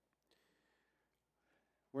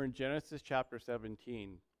We're in Genesis chapter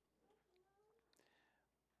 17.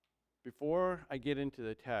 Before I get into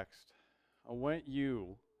the text, I want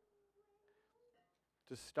you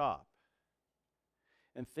to stop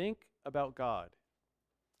and think about God.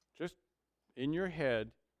 Just in your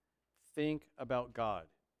head, think about God.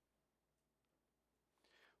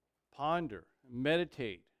 Ponder,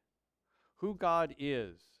 meditate who God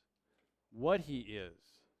is, what He is,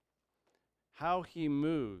 how He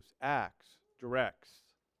moves, acts, directs.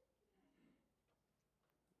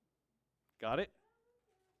 Got it?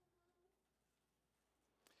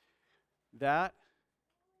 That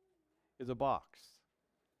is a box,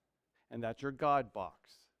 and that's your God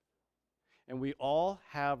box. And we all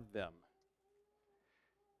have them,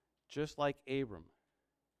 just like Abram.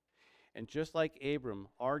 And just like Abram,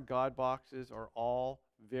 our God boxes are all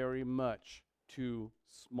very much too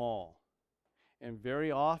small, and very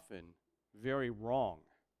often very wrong.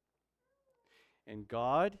 And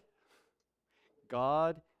God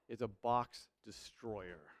is a box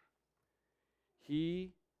destroyer.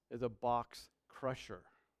 He is a box crusher.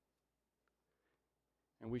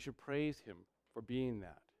 And we should praise Him for being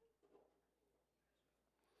that.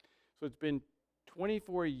 So it's been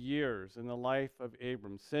 24 years in the life of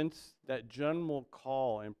Abram since that general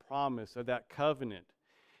call and promise of that covenant.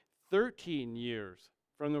 13 years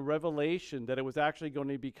from the revelation that it was actually going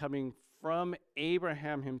to be coming from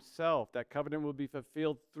Abraham himself. That covenant will be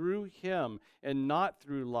fulfilled through him and not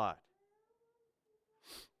through Lot.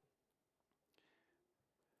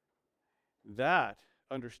 That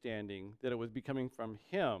understanding that it was becoming from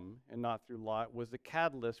him and not through Lot was the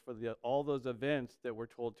catalyst for all those events that were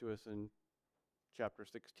told to us in chapter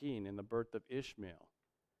 16 in the birth of Ishmael.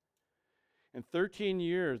 And 13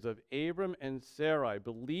 years of Abram and Sarai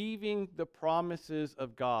believing the promises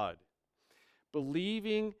of God,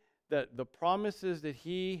 believing that the promises that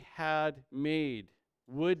He had made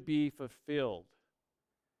would be fulfilled,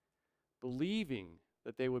 believing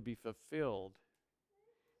that they would be fulfilled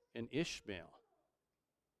in Ishmael.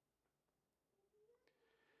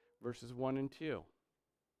 Verses 1 and 2.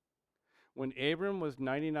 When Abram was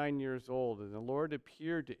 99 years old, and the Lord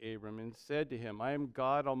appeared to Abram and said to him, I am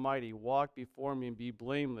God Almighty, walk before me and be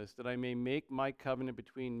blameless, that I may make my covenant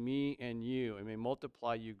between me and you, and may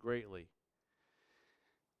multiply you greatly.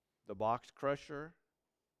 The box crusher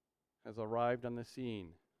has arrived on the scene.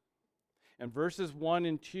 And verses 1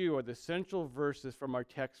 and 2 are the central verses from our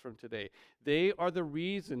text from today. They are the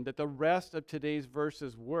reason that the rest of today's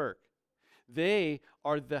verses work. They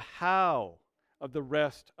are the how of the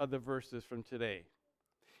rest of the verses from today.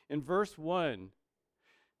 In verse 1,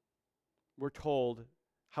 we're told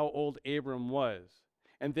how old Abram was.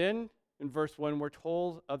 And then in verse 1, we're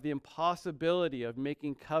told of the impossibility of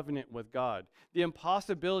making covenant with God. The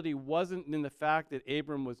impossibility wasn't in the fact that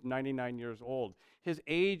Abram was 99 years old. His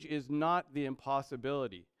age is not the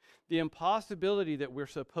impossibility. The impossibility that we're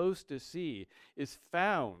supposed to see is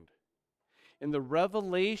found in the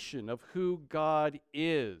revelation of who God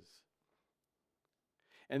is.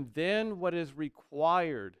 And then what is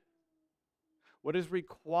required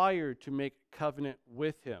to make covenant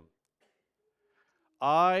with Him.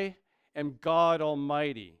 I am God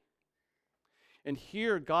Almighty. And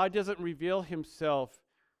here, God doesn't reveal Himself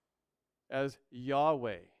as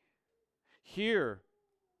Yahweh. Here,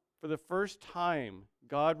 for the first time,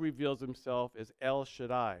 God reveals Himself as El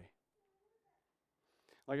Shaddai.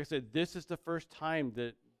 Like I said, this is the first time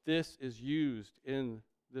that this is used in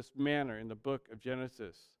this manner in the book of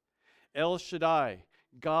Genesis. El Shaddai,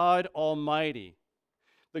 God Almighty,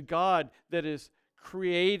 the God that is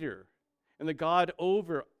creator and the God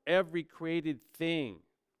over every created thing.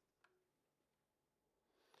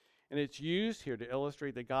 And it's used here to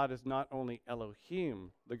illustrate that God is not only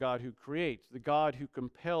Elohim, the God who creates, the God who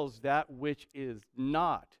compels that which is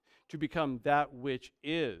not to become that which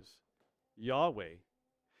is, Yahweh.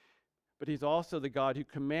 But He's also the God who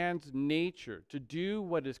commands nature to do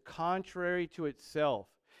what is contrary to itself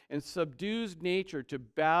and subdues nature to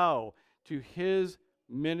bow to His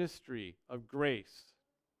ministry of grace.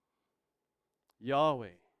 Yahweh,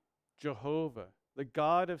 Jehovah, the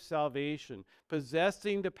God of salvation,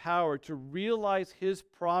 possessing the power to realize His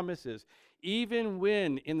promises, even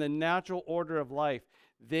when in the natural order of life,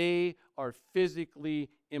 they are physically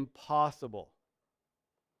impossible.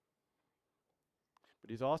 But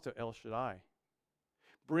He's also El Shaddai,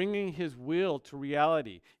 bringing His will to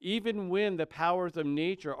reality, even when the powers of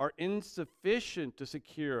nature are insufficient to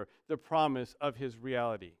secure the promise of His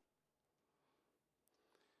reality.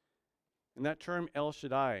 And that term El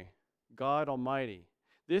Shaddai, God Almighty,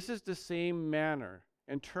 this is the same manner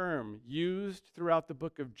and term used throughout the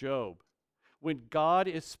book of Job. When God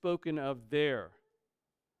is spoken of there,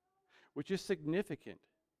 which is significant.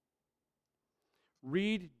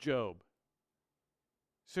 Read Job.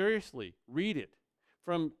 Seriously, read it.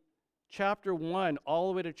 From chapter 1 all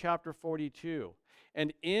the way to chapter 42.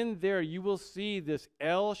 And in there you will see this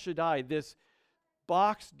El Shaddai, this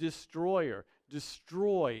box destroyer,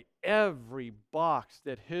 destroy every box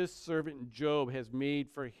that his servant Job has made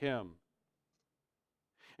for him.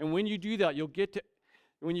 And when you do that,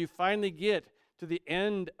 when you finally get to the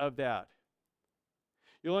end of that,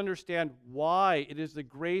 you'll understand why it is the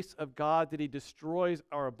grace of God that he destroys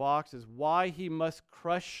our boxes, why he must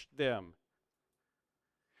crush them.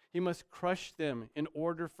 He must crush them in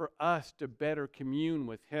order for us to better commune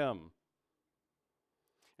with him.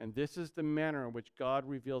 And this is the manner in which God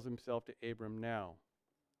reveals himself to Abram now.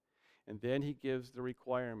 And then he gives the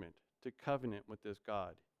requirement to covenant with this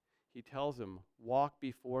God. He tells him, walk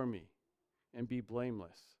before me and be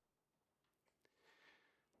blameless.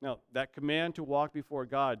 Now, that command to walk before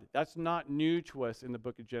God, that's not new to us in the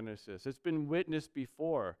book of Genesis. It's been witnessed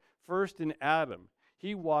before. First in Adam,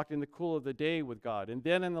 he walked in the cool of the day with God. And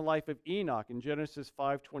then in the life of Enoch in Genesis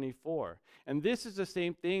 5:24. And this is the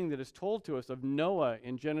same thing that is told to us of Noah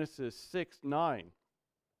in Genesis 6:9.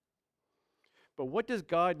 But what does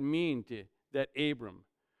God mean that Abram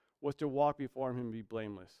was to walk before him and be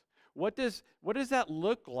blameless? What does that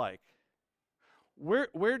look like?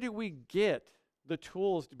 Where do we get the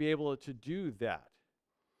tools to be able to do that?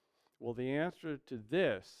 Well, the answer to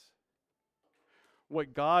this,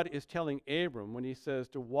 what God is telling Abram when he says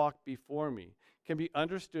to walk before me, can be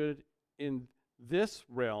understood in this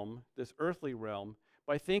realm, this earthly realm,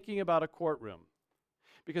 by thinking about a courtroom.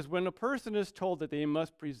 Because when a person is told that they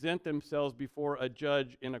must present themselves before a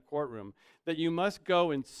judge in a courtroom, that you must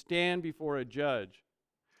go and stand before a judge,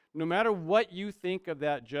 no matter what you think of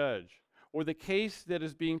that judge or the case that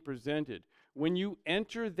is being presented, when you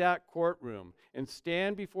enter that courtroom and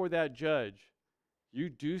stand before that judge, you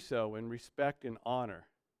do so in respect and honor.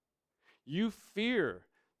 You fear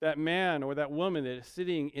that man or that woman that is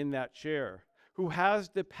sitting in that chair, who has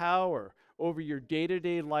the power over your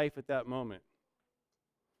day-to-day life at that moment.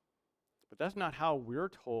 But that's not how we're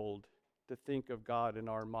told to think of God in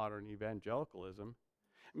our modern evangelicalism.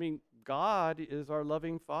 I mean, God is our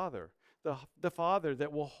loving Father, the Father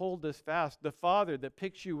that will hold us fast, the Father that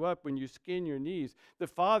picks you up when you skin your knees, the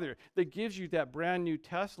Father that gives you that brand new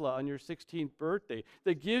Tesla on your 16th birthday,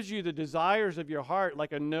 that gives you the desires of your heart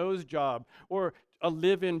like a nose job or a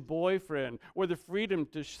live-in boyfriend or the freedom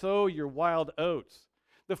to sow your wild oats,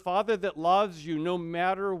 the Father that loves you no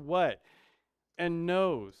matter what and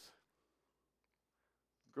knows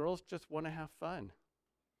girls just want to have fun.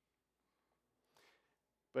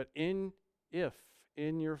 But if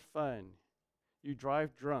in your fun you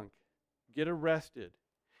drive drunk, get arrested,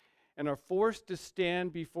 and are forced to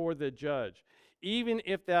stand before the judge, even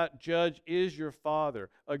if that judge is your father,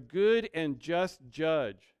 a good and just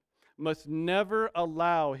judge must never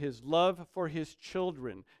allow his love for his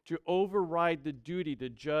children to override the duty to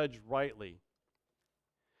judge rightly.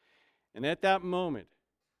 And at that moment,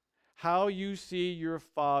 how you see your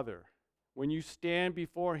father when you stand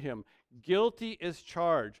before him, guilty as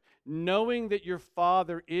charged, knowing that your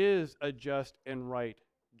Father is a just and right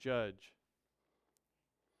judge.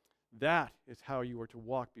 That is how you are to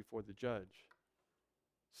walk before the judge.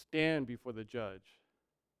 Stand before the judge.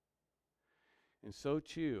 And so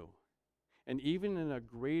too, and even in a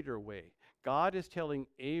greater way, God is telling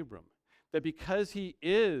Abram that because he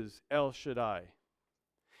is El Shaddai,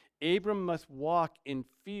 Abram must walk in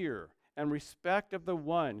fear and respect of the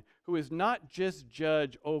one who is not just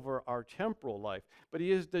judge over our temporal life, but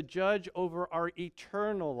he is the judge over our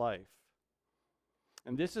eternal life.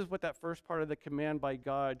 And this is what that first part of the command by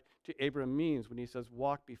God to Abram means when he says,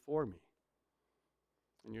 walk before me.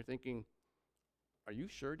 And you're thinking, are you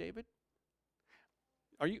sure, David?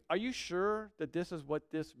 Are you sure that this is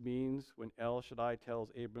what this means when El Shaddai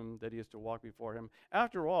tells Abram that he is to walk before him?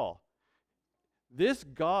 After all, this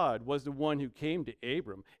God was the one who came to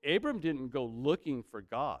Abram. Abram didn't go looking for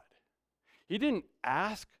God. He didn't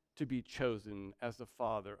ask to be chosen as the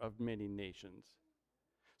father of many nations.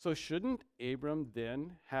 So shouldn't Abram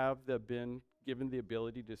then have been given the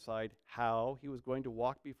ability to decide how he was going to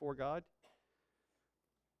walk before God?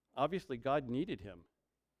 Obviously, God needed him.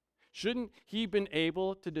 Shouldn't he been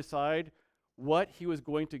able to decide what he was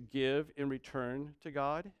going to give in return to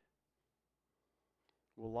God?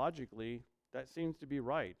 Well, logically, that seems to be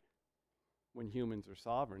right when humans are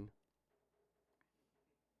sovereign.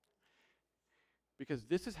 Because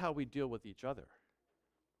this is how we deal with each other.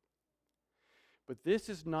 But this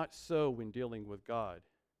is not so when dealing with God.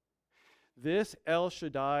 This El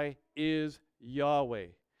Shaddai is Yahweh,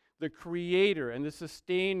 the creator and the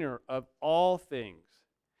sustainer of all things.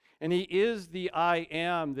 And he is the I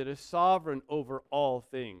am that is sovereign over all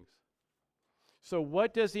things. So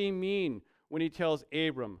what does he mean when he tells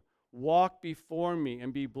Abram, walk before me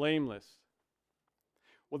and be blameless?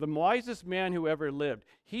 Well, the wisest man who ever lived,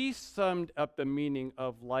 he summed up the meaning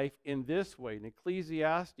of life in this way. In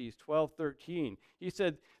Ecclesiastes 12:13, he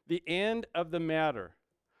said, the end of the matter,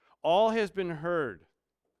 all has been heard.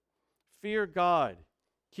 Fear God,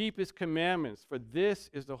 keep his commandments, for this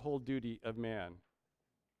is the whole duty of man.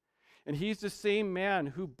 And he's the same man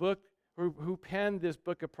who penned this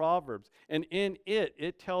book of Proverbs. And in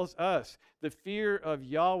it tells us the fear of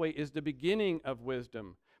Yahweh is the beginning of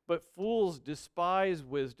wisdom, but fools despise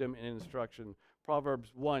wisdom and instruction.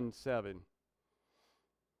 Proverbs 1:7.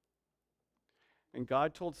 And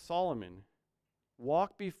God told Solomon,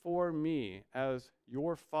 walk before me as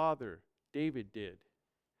your father David did.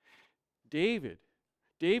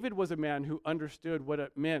 David was a man who understood what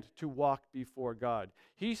it meant to walk before God.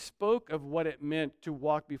 He spoke of what it meant to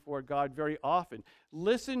walk before God very often.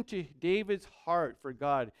 Listen to David's heart for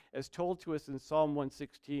God as told to us in Psalm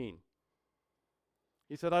 116.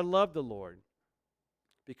 He said, I love the Lord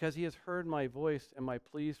because he has heard my voice and my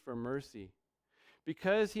pleas for mercy,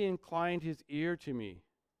 because he inclined his ear to me.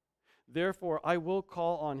 Therefore, I will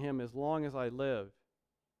call on him as long as I live.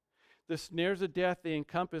 The snares of death, they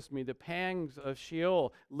encompassed me. The pangs of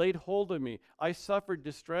Sheol laid hold of me. I suffered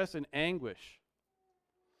distress and anguish.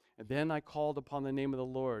 And then I called upon the name of the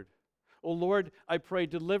Lord. O Lord, I pray,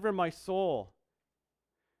 deliver my soul.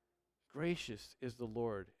 Gracious is the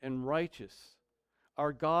Lord and righteous.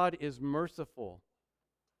 Our God is merciful.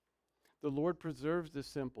 The Lord preserves the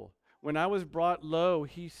simple. When I was brought low,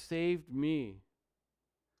 he saved me.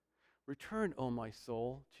 Return, O my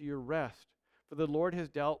soul, to your rest. For the Lord has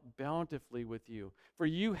dealt bountifully with you. For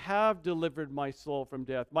you have delivered my soul from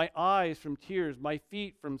death, my eyes from tears, my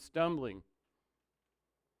feet from stumbling.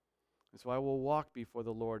 And so I will walk before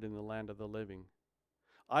the Lord in the land of the living.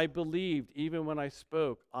 I believed even when I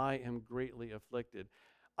spoke, I am greatly afflicted.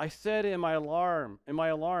 I said in my alarm,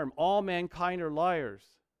 all mankind are liars.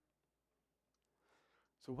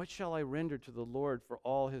 So what shall I render to the Lord for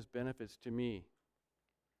all his benefits to me?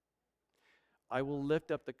 I will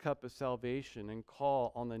lift up the cup of salvation and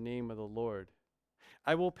call on the name of the Lord.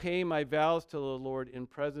 I will pay my vows to the Lord in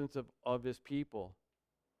presence of his people.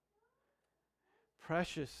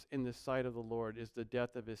 Precious in the sight of the Lord is the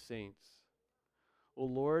death of his saints. O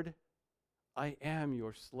Lord, I am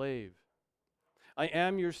your slave. I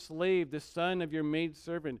am your slave, the son of your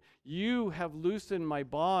maidservant. You have loosened my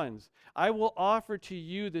bonds. I will offer to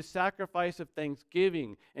you the sacrifice of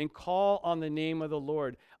thanksgiving and call on the name of the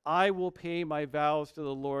Lord. I will pay my vows to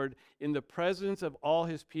the Lord in the presence of all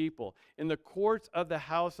his people, in the courts of the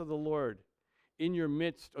house of the Lord, in your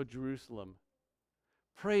midst, O Jerusalem.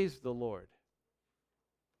 Praise the Lord.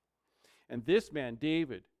 And this man,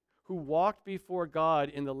 David, who walked before God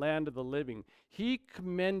in the land of the living, he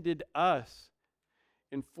commended us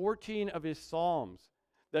in 14 of his Psalms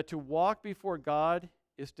that to walk before God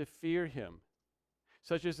is to fear him.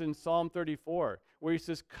 Such as in Psalm 34, where he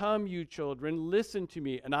says, come, you children, listen to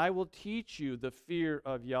me, and I will teach you the fear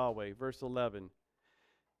of Yahweh, verse 11.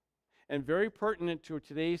 And very pertinent to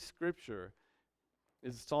today's scripture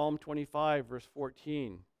is Psalm 25, verse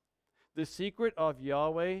 14. The secret of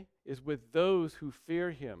Yahweh is with those who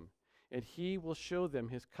fear him, and he will show them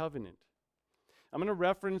his covenant. I'm going to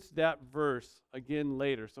reference that verse again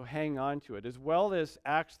later, so hang on to it, as well as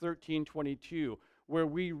Acts 13:22, where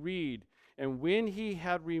we read, and when he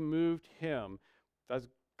had removed him, that's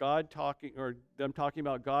God talking, or them talking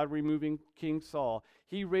about God removing King Saul,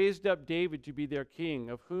 he raised up David to be their king,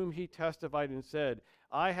 of whom he testified and said,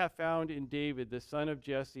 I have found in David, the son of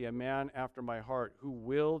Jesse, a man after my heart, who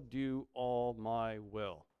will do all my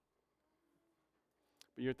will.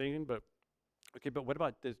 But you're thinking, but what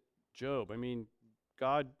about this Job? I mean,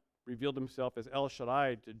 God revealed himself as El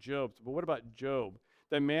Shaddai to Job. But what about Job?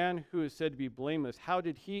 The man who is said to be blameless, how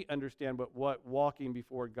did he understand what walking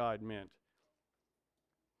before God meant?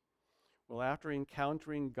 Well, after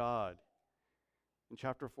encountering God in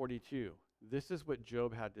chapter 42, this is what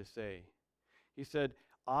Job had to say. He said,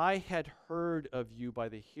 I had heard of you by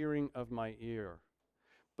the hearing of my ear,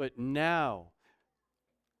 but now,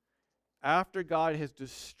 after God has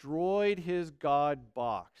destroyed his God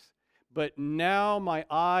box, but now my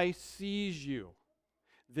eye sees you.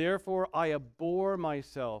 Therefore I abhor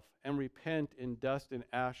myself and repent in dust and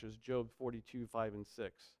ashes. Job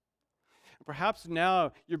 42:5-6. Perhaps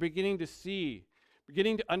now you're beginning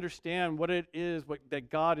to understand what it is that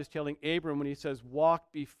God is telling Abram when he says,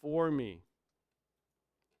 walk before me.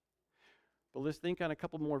 But let's think on a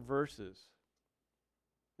couple more verses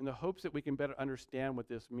in the hopes that we can better understand what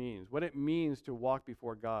this means, what it means to walk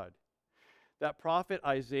before God. That prophet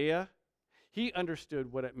Isaiah, he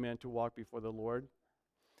understood what it meant to walk before the Lord.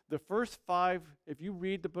 The first 5, if you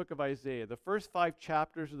read the book of Isaiah, the first 5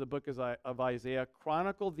 chapters of the book of Isaiah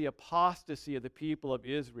chronicle the apostasy of the people of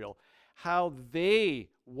Israel, how they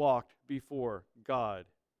walked before God,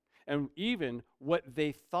 and even what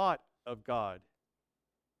they thought of God.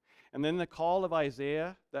 And then the call of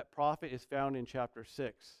Isaiah, that prophet, is found in chapter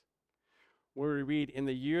 6, where we read, "In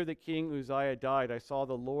the year that King Uzziah died, I saw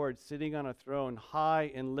the Lord sitting on a throne,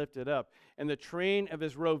 high and lifted up, and the train of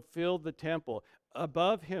his robe filled the temple.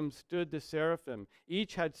 Above him stood the seraphim.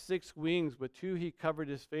 Each had 6 wings. With 2 he covered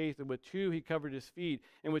his face, and with 2 he covered his feet,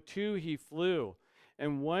 and with 2 he flew.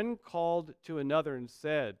 And one called to another and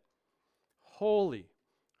said, 'Holy,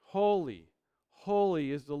 holy,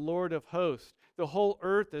 holy is the Lord of hosts. The whole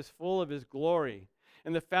earth is full of his glory.'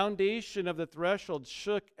 And the foundation of the threshold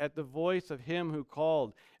shook at the voice of him who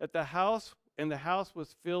called. The house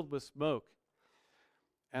was filled with smoke.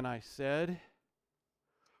 And I said,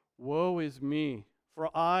 'Woe is me, for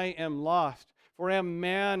I am lost, for I am a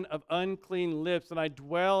man of unclean lips, and I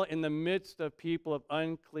dwell in the midst of people of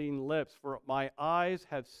unclean lips, for my eyes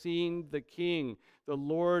have seen the King, the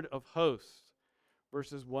Lord of hosts.'"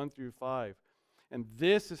 Verses 1 through 5. And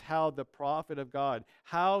this is how the prophet of God,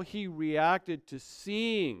 how he reacted to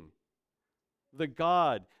seeing the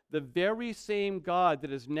God, the very same God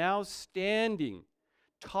that is now standing,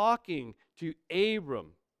 talking to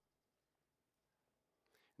Abram.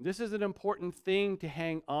 This is an important thing to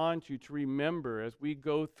hang on to remember as we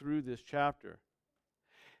go through this chapter.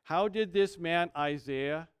 How did this man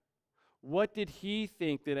Isaiah, what did he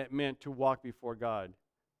think that it meant to walk before God?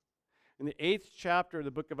 In the 8th chapter of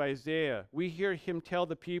the book of Isaiah, we hear him tell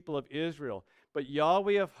the people of Israel, "But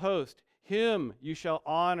Yahweh of hosts, him you shall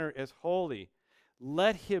honor as holy.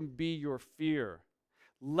 Let him be your fear.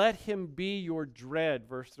 Let him be your dread."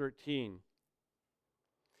 Verse 13.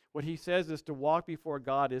 What he says is to walk before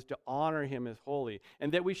God is to honor him as holy,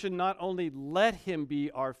 and that we should not only let him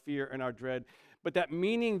be our fear and our dread, but that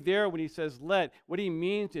meaning there when he says let, what he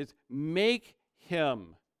means is make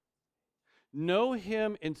him. Know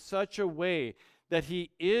him in such a way that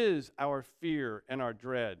he is our fear and our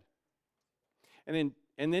dread. And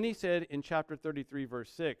then he said in chapter 33,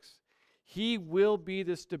 verse 6, "He will be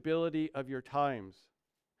the stability of your times,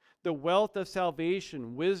 the wealth of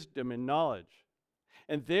salvation, wisdom, and knowledge."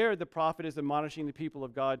 And there the prophet is admonishing the people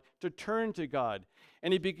of God to turn to God.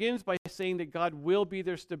 And he begins by saying that God will be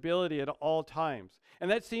their stability at all times.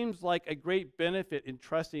 And that seems like a great benefit in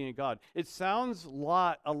trusting in God. It sounds a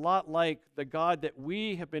lot like the God that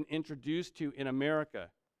we have been introduced to in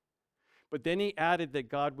America. But then he added that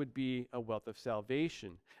God would be a wealth of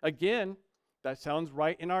salvation. Again, that sounds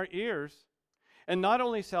right in our ears. And not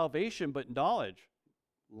only salvation, but knowledge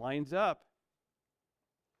lines up.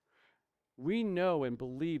 We know and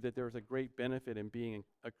believe that there is a great benefit in being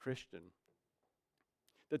a Christian,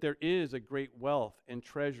 that there is a great wealth and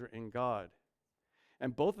treasure in God.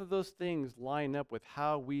 And both of those things line up with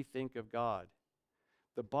how we think of God,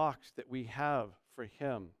 the box that we have for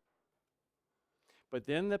him. But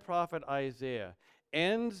then the prophet Isaiah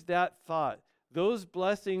ends that thought, those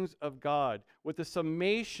blessings of God, with the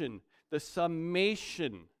summation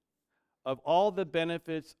of all the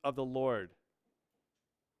benefits of the Lord.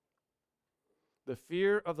 The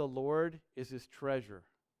fear of the Lord is his treasure.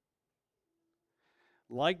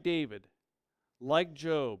 Like David, like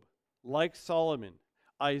Job, like Solomon,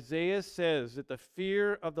 Isaiah says that the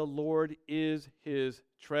fear of the Lord is his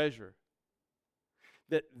treasure.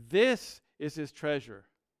 That this is his treasure.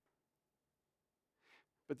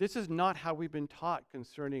 But this is not how we've been taught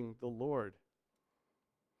concerning the Lord.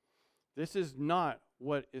 This is not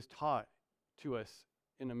what is taught to us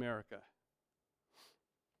in America.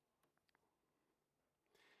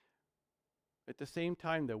 At the same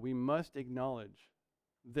time, though, we must acknowledge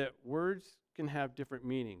that words can have different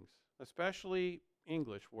meanings, especially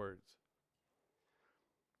English words,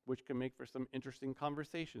 which can make for some interesting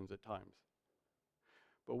conversations at times.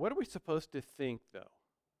 But what are we supposed to think, though?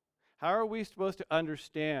 How are we supposed to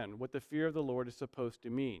understand what the fear of the Lord is supposed to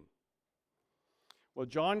mean? Well,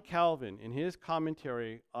 John Calvin, in his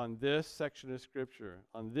commentary on this section of Scripture,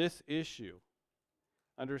 on this issue,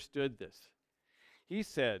 understood this. He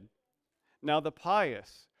said, "Now the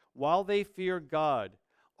pious, while they fear God,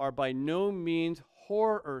 are by no means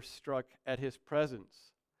horror-struck at his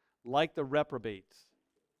presence, like the reprobates.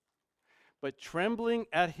 But trembling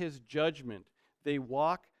at his judgment, they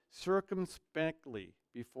walk circumspectly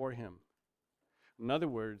before him." In other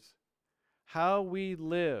words, how we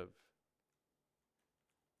live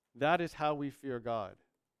That is how we fear God.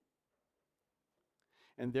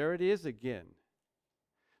 And there it is again,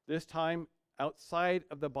 this time outside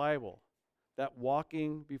of the Bible, that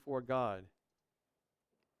walking before God.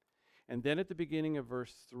 And then at the beginning of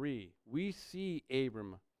verse 3, we see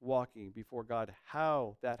Abram walking before God,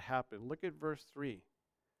 how that happened. Look at verse 3.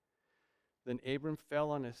 Then Abram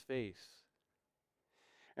fell on his face.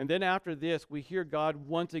 And then after this, we hear God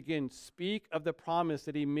once again speak of the promise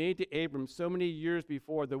that he made to Abram so many years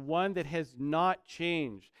before, the one that has not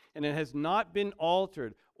changed and it has not been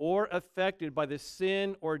altered or affected by the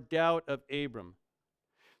sin or doubt of Abram.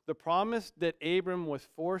 The promise that Abram was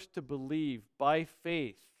forced to believe by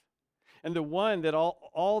faith, and the one that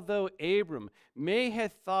although Abram may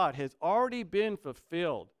have thought has already been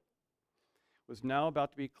fulfilled, was now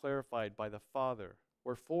about to be clarified by the Father,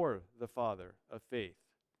 or for the Father of faith.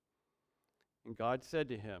 And God said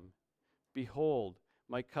to him, "Behold,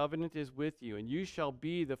 my covenant is with you, and you shall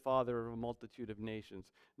be the father of a multitude of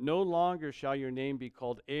nations. No longer shall your name be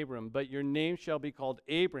called Abram, but your name shall be called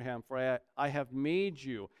Abraham, for I have made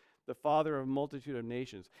you the father of a multitude of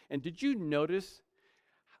nations." And did you notice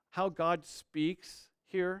how God speaks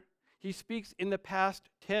here? He speaks in the past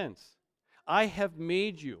tense. I have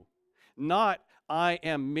made you, not I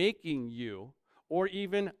am making you, or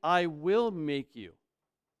even I will make you.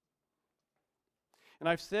 And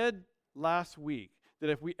I've said last week that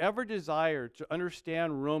if we ever desire to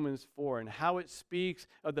understand Romans 4 and how it speaks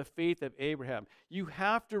of the faith of Abraham, you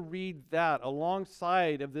have to read that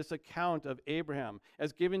alongside of this account of Abraham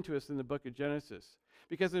as given to us in the book of Genesis.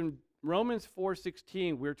 Because in Romans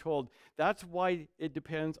 4:16, we're told that's why it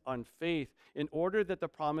depends on faith, in order that the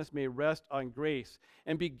promise may rest on grace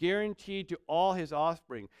and be guaranteed to all his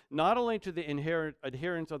offspring, not only to the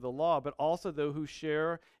adherents of the law, but also those who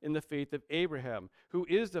share in the faith of Abraham, who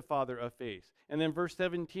is the father of faith. And then verse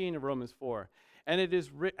 17 of Romans 4, and it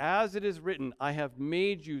is as it is written, I have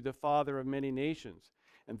made you the father of many nations.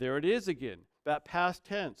 And there it is again, that past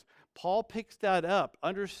tense. Paul picks that up,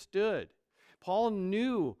 understood. Paul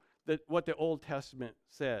knew that what the Old Testament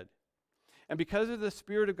said. And because of the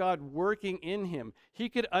Spirit of God working in him, he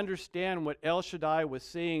could understand what El Shaddai was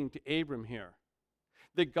saying to Abram here.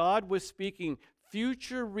 That God was speaking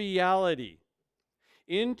future reality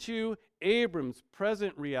into Abram's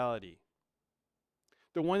present reality.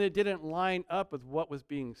 The one that didn't line up with what was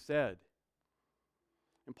being said.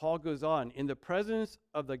 And Paul goes on, in the presence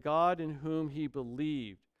of the God in whom he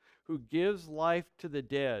believed, who gives life to the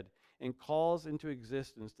dead and calls into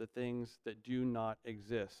existence the things that do not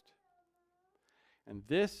exist. And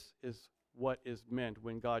this is what is meant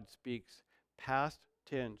when God speaks past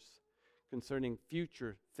tense concerning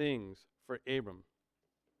future things for Abram.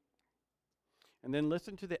 And then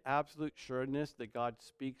listen to the absolute sureness that God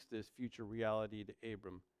speaks this future reality to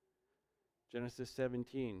Abram. Genesis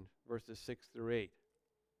 17, verses 6 through 8.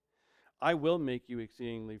 I will make you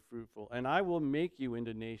exceedingly fruitful, and I will make you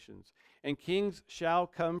into nations, and kings shall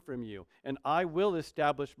come from you, and I will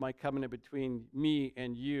establish my covenant between me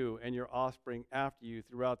and you and your offspring after you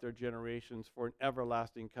throughout their generations for an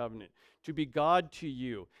everlasting covenant, to be God to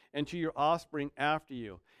you and to your offspring after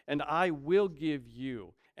you. And I will give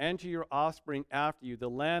you and to your offspring after you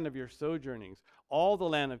the land of your sojournings, all the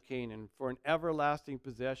land of Canaan, for an everlasting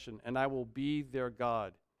possession, and I will be their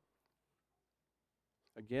God.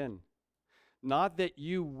 Again, not that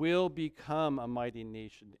you will become a mighty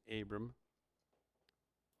nation, Abram.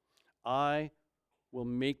 I will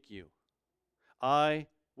make you. I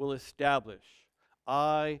will establish.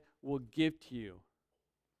 I will give to you.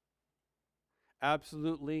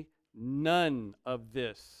 Absolutely none of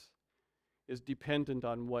this is dependent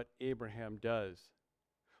on what Abraham does,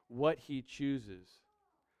 what he chooses,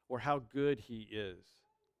 or how good he is.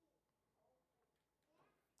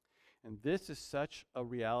 And this is such a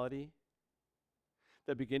reality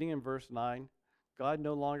that beginning in verse 9, God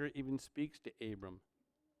no longer even speaks to Abram,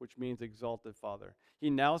 which means exalted father. He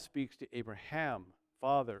now speaks to Abraham,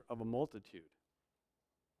 father of a multitude.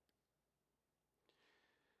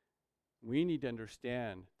 We need to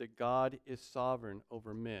understand that God is sovereign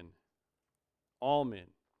over men, all men.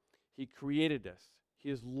 He created us. He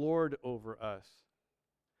is Lord over us.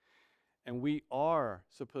 And we are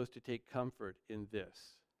supposed to take comfort in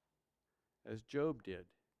this, as Job did,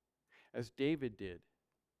 as David did.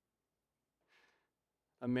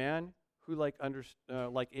 A man who, like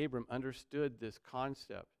Abram, understood this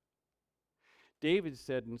concept. David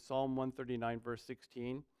said in Psalm 139, verse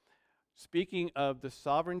 16, speaking of the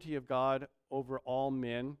sovereignty of God over all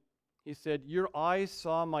men, he said, your eyes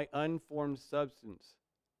saw my unformed substance.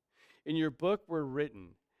 In your book were written,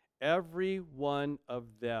 every one of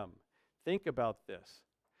them. Think about this.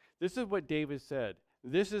 This is what David said.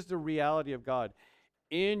 This is the reality of God.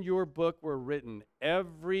 In your book were written,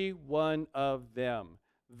 every one of them,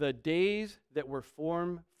 the days that were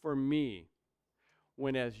formed for me,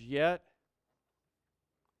 when as yet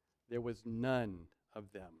there was none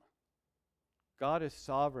of them. God is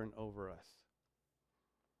sovereign over us.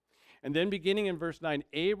 And then beginning in verse 9,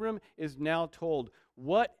 Abram is now told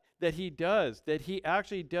what that he does, that he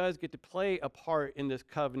actually does get to play a part in this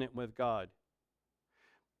covenant with God.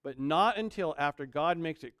 But not until after God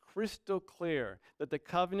makes it crystal clear that the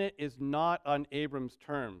covenant is not on Abram's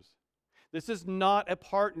terms. This is not a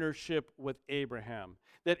partnership with Abraham.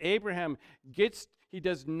 That Abraham he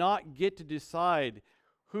does not get to decide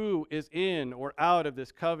who is in or out of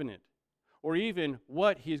this covenant, or even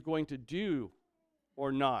what he's going to do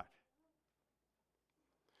or not.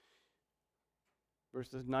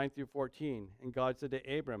 Verses 9 through 14, and God said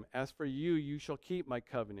to Abram, as for you, you shall keep my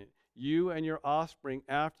covenant, you and your offspring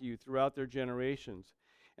after you throughout their generations.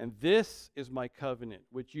 And this is my covenant,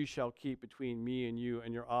 which you shall keep between me and you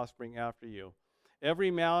and your offspring after you.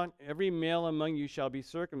 Every male among you shall be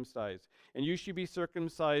circumcised, and you shall be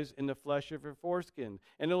circumcised in the flesh of your foreskin,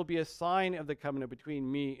 and it will be a sign of the covenant between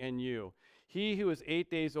me and you. He who is 8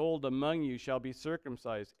 days old among you shall be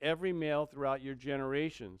circumcised, every male throughout your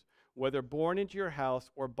generations, whether born into your house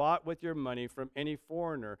or bought with your money from any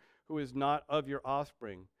foreigner who is not of your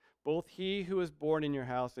offspring. Both he who is born in your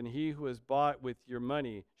house and he who is bought with your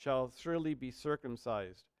money shall surely be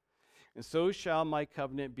circumcised. And so shall my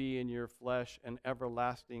covenant be in your flesh, an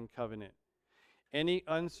everlasting covenant. Any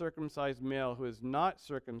uncircumcised male who is not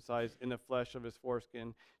circumcised in the flesh of his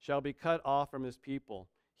foreskin shall be cut off from his people.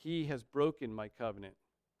 He has broken my covenant.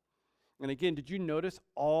 And again, did you notice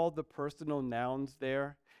all the personal nouns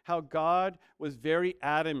there? How God was very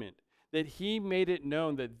adamant that he made it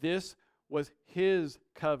known that this was his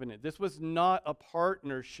covenant. This was not a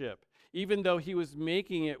partnership, even though he was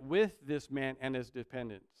making it with this man and his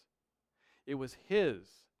dependents. It was his.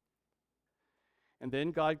 And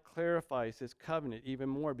then God clarifies his covenant even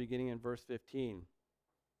more, beginning in verse 15.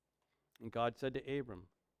 And God said to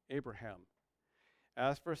Abraham,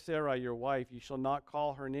 as for Sarai, your wife, you shall not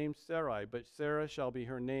call her name Sarai, but Sarah shall be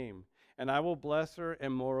her name. And I will bless her,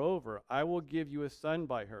 and moreover, I will give you a son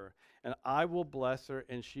by her. And I will bless her,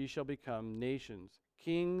 and she shall become nations.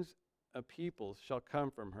 Kings of peoples shall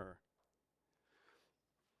come from her.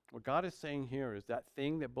 What God is saying here is that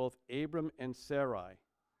thing that both Abram and Sarai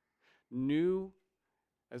knew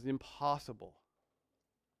as impossible.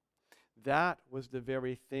 That was the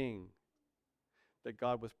very thing that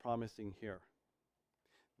God was promising here.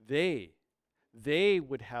 They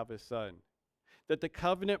would have a son. That the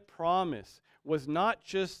covenant promise was not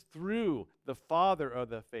just through the father of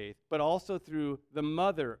the faith, but also through the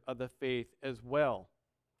mother of the faith as well.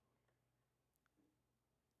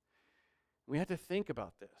 We have to think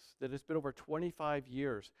about this, that it's been over 25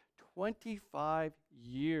 years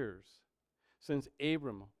since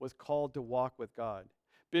Abram was called to walk with God,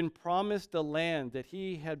 been promised a land that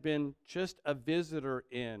he had been just a visitor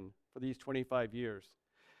in for these 25 years,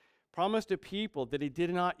 promised a people that he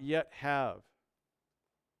did not yet have.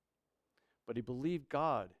 But he believed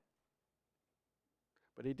God.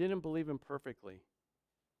 But he didn't believe him perfectly.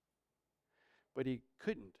 But he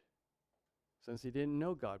couldn't, since he didn't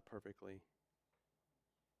know God perfectly.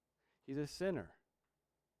 He's a sinner,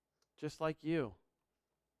 just like you.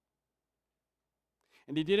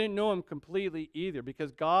 And he didn't know him completely either,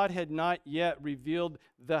 because God had not yet revealed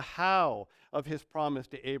the how of his promise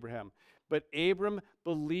to Abraham. But Abram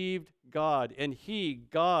believed God, and he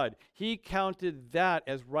counted that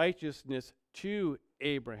as righteousness to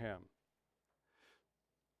Abraham.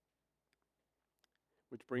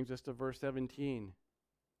 Which brings us to verse 17.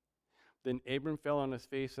 Then Abram fell on his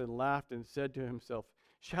face and laughed and said to himself,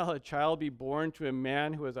 shall a child be born to a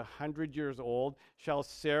man who is 100 years old? Shall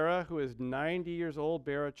Sarah, who is 90 years old,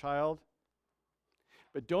 bear a child?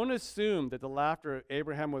 But don't assume that the laughter of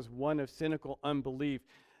Abraham was one of cynical unbelief,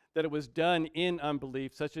 that it was done in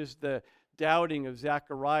unbelief, such as the doubting of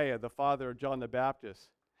Zechariah, the father of John the Baptist.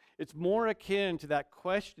 It's more akin to that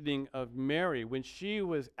questioning of Mary when she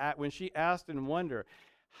asked in wonder,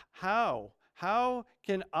 how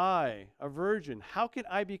can I, a virgin, how can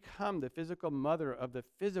I become the physical mother of the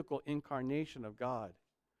physical incarnation of God?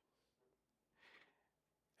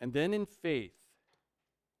 And then in faith,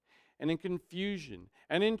 and in confusion,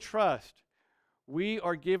 and in trust, we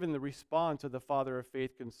are given the response of the father of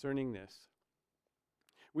faith concerning this.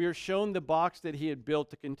 We are shown the box that he had built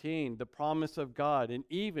to contain the promise of God, and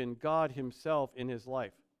even God himself in his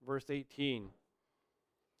life. Verse 18.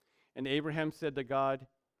 And Abraham said to God,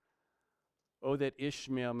 oh, that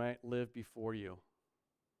Ishmael might live before you.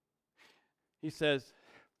 He says,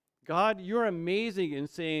 God, you're amazing in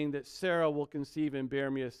saying that Sarah will conceive and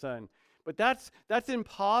bear me a son. But that's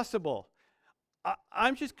impossible.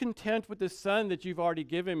 I'm just content with the son that you've already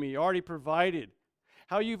given me, already provided.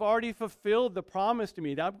 How you've already fulfilled the promise to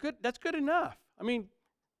me. That's good enough. I mean,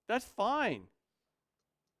 that's fine.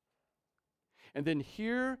 And then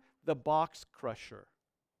hear the box crusher.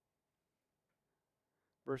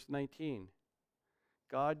 Verse 19.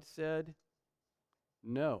 God said,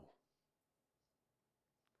 no.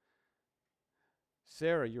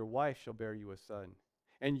 Sarah, your wife, shall bear you a son,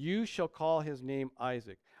 and you shall call his name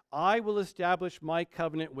Isaac. I will establish my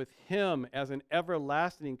covenant with him as an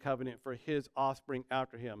everlasting covenant for his offspring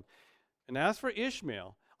after him. And as for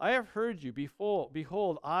Ishmael, I have heard you.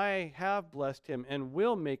 Behold, I have blessed him and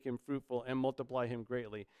will make him fruitful and multiply him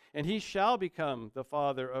greatly. And he shall become the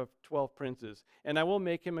father of 12 princes, and I will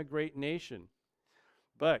make him a great nation.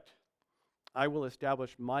 But I will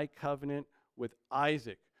establish my covenant with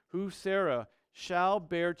Isaac, who Sarah shall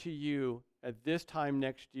bear to you at this time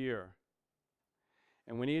next year.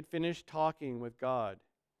 And when he had finished talking with God,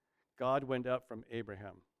 God went up from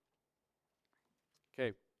Abraham.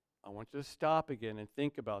 Okay, I want you to stop again and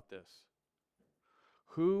think about this.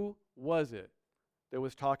 Who was it that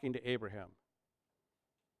was talking to Abraham?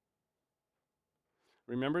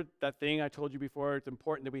 Remember that thing I told you before? It's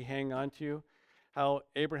important that we hang on to. How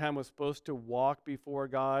Abraham was supposed to walk before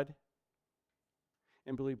God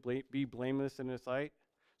and be blameless in his sight.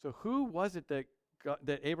 So who was it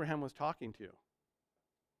that Abraham was talking to?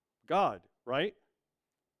 God, right?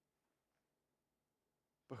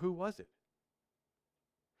 But who was it?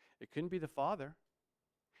 It couldn't be the Father.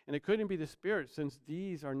 And it couldn't be the Spirit, since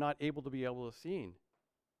these are not able to be seen.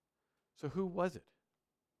 So who was it?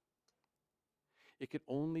 It could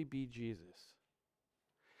only be Jesus.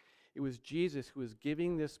 It was Jesus who was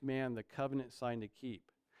giving this man the covenant sign to keep,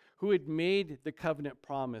 who had made the covenant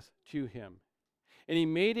promise to him. And he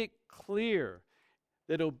made it clear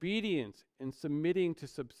that obedience and submitting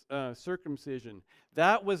to circumcision,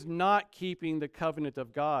 that was not keeping the covenant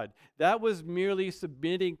of God. That was merely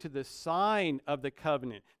submitting to the sign of the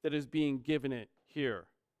covenant that is being given it here.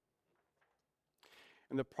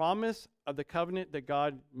 And the promise of the covenant that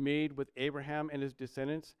God made with Abraham and his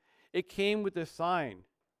descendants, it came with a sign.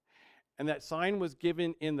 And that sign was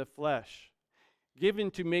given in the flesh,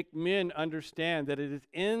 given to make men understand that it is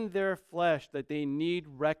in their flesh that they need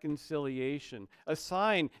reconciliation, a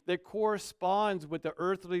sign that corresponds with the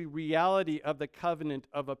earthly reality of the covenant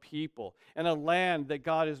of a people and a land that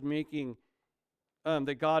God is making,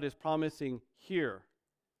 that God is promising here.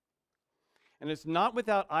 And it's not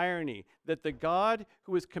without irony that the God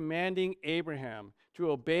who is commanding Abraham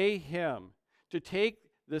to obey him, to take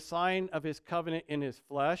the sign of his covenant in his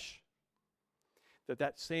flesh,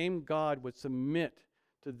 that same God would submit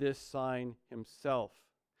to this sign himself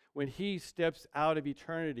when he steps out of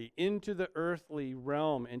eternity into the earthly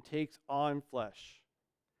realm and takes on flesh.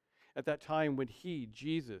 At that time when he,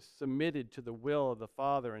 Jesus, submitted to the will of the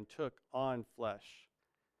Father and took on flesh,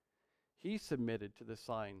 he submitted to the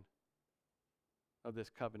sign of this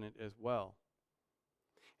covenant as well.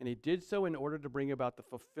 And he did so in order to bring about the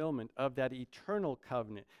fulfillment of that eternal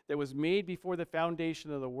covenant that was made before the foundation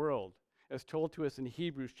of the world, as told to us in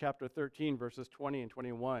Hebrews chapter 13, verses 20 and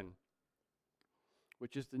 21,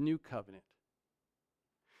 which is the new covenant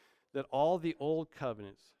that all the old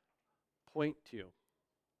covenants point to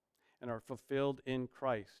and are fulfilled in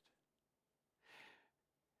Christ.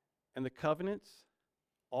 And the covenants,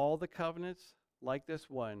 all the covenants, like this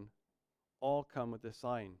one, all come with a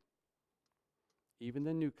sign. Even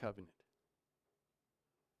the new covenant.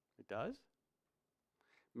 It does?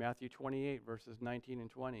 Matthew 28, verses 19 and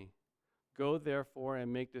 20. Go therefore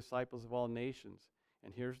and make disciples of all nations.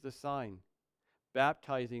 And here's the sign.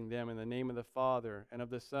 Baptizing them in the name of the Father and of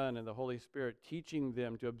the Son and the Holy Spirit, teaching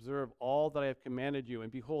them to observe all that I have commanded you.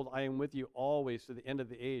 And behold, I am with you always to the end of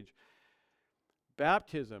the age.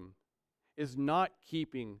 Baptism is not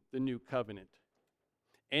keeping the new covenant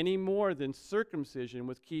any more than circumcision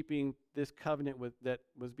was keeping this covenant that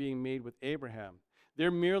was being made with Abraham. They're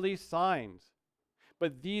merely signs.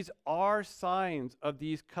 But these are signs of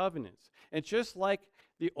these covenants. And just like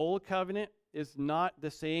the old covenant is not the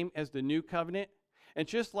same as the new covenant, and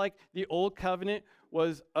just like the old covenant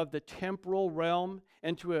was of the temporal realm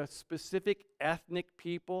and to a specific ethnic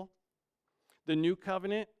people, the new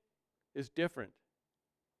covenant is different.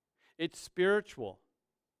 It's spiritual.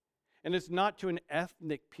 And it's not to an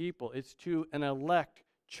ethnic people, it's to an elect,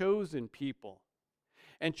 chosen people.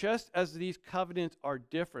 And just as these covenants are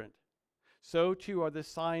different, so too are the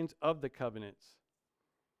signs of the covenants.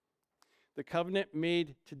 The covenant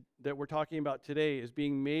that we're talking about today is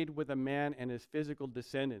being made with a man and his physical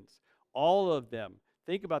descendants. All of them.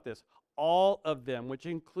 Think about this. All of them, which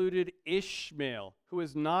included Ishmael, who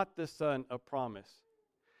is not the son of promise.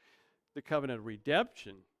 The covenant of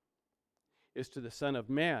redemption is to the Son of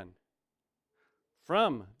Man,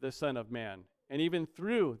 from the Son of Man, and even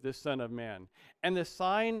through the Son of Man. And the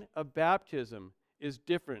sign of baptism is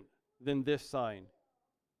different than this sign,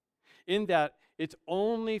 in that it's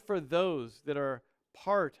only for those that are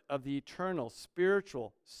part of the eternal,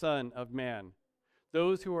 spiritual Son of Man,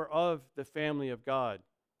 those who are of the family of God.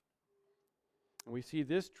 And we see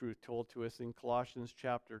this truth told to us in Colossians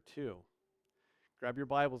chapter 2. Grab your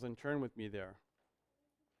Bibles and turn with me there.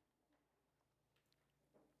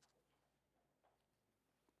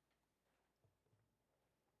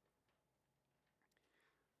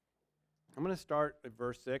 I'm going to start at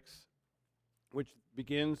verse 6, which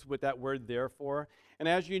begins with that word therefore. And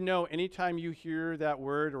as you know, anytime you hear that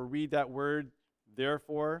word or read that word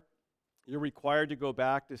therefore, you're required to go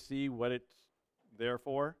back to see what it's there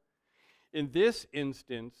for. In this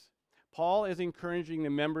instance, Paul is encouraging the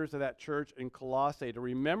members of that church in Colossae to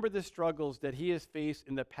remember the struggles that he has faced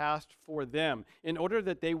in the past for them, in order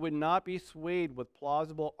that they would not be swayed with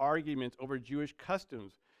plausible arguments over Jewish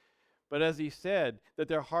customs, but as he said, that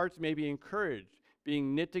their hearts may be encouraged,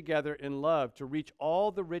 being knit together in love, to reach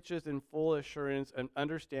all the riches and full assurance and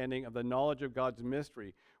understanding of the knowledge of God's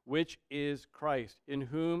mystery, which is Christ, in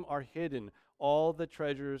whom are hidden all the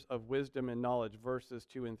treasures of wisdom and knowledge, verses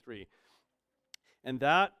 2 and 3. And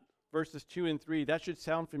that, verses 2 and 3, that should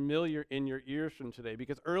sound familiar in your ears from today,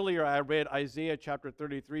 because earlier I read Isaiah chapter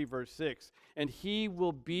 33, verse 6, and he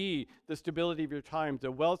will be the stability of your times,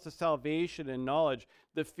 the wealth of salvation and knowledge.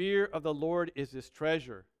 The fear of the Lord is his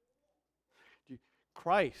treasure.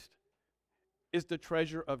 Christ is the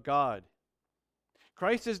treasure of God.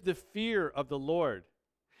 Christ is the fear of the Lord,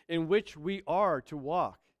 in which we are to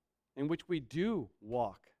walk, in which we do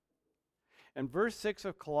walk. And verse 6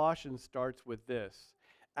 of Colossians starts with this: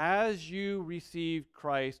 as you receive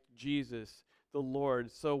Christ Jesus the Lord,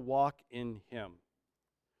 so walk in him.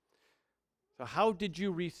 So how did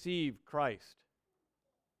you receive Christ?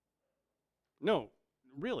 No,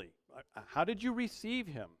 really. How did you receive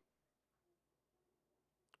him?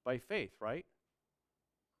 By faith, right?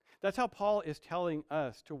 That's how Paul is telling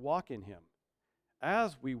us to walk in him,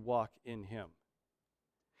 as we walk in him.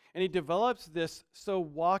 And he develops this "so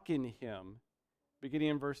walk in him," beginning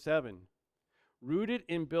in verse 7. Rooted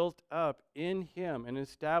and built up in him and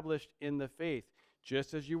established in the faith,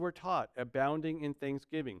 just as you were taught, abounding in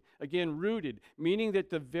thanksgiving. Again, rooted, meaning that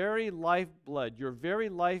the very lifeblood, your very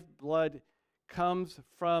lifeblood comes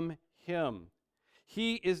from him.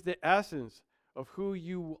 He is the essence of who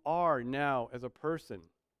you are now as a person.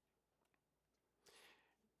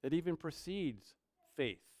 That even precedes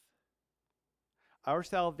faith. Our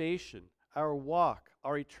salvation, our walk,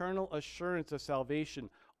 our eternal assurance of salvation,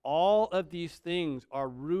 all of these things are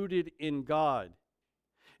rooted in God.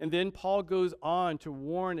 And then Paul goes on to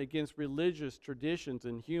warn against religious traditions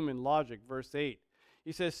and human logic. Verse 8,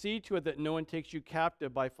 he says, see to it that no one takes you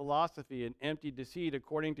captive by philosophy and empty deceit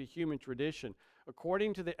according to human tradition,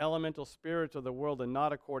 according to the elemental spirits of the world and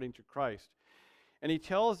not according to Christ. And he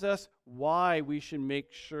tells us why we should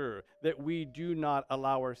make sure that we do not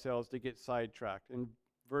allow ourselves to get sidetracked. In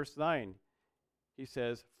verse 9, he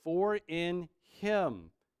says, for in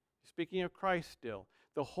him, speaking of Christ still,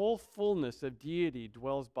 the whole fullness of deity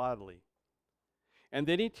dwells bodily. And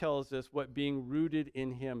then he tells us what being rooted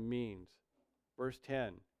in him means. Verse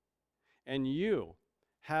 10, and you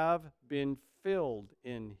have been filled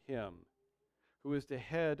in him, who is the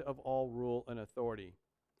head of all rule and authority.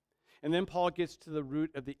 And then Paul gets to the root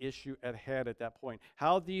of the issue at hand at that point.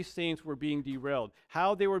 How these saints were being derailed,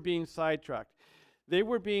 how they were being sidetracked. They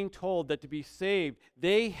were being told that to be saved,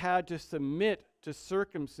 they had to submit to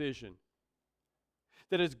circumcision.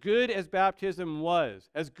 That as good as baptism was,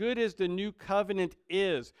 as good as the new covenant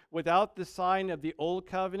is, without the sign of the old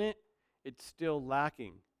covenant, it's still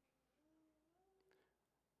lacking.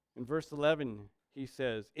 In verse 11, he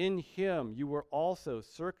says, in him you were also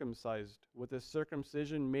circumcised with a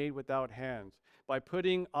circumcision made without hands, by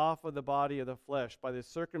putting off of the body of the flesh, by the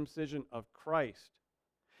circumcision of Christ.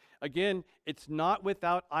 Again, it's not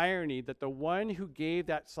without irony that the one who gave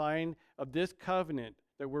that sign of this covenant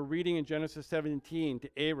that we're reading in Genesis 17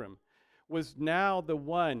 to Abram was now the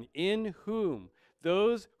one in whom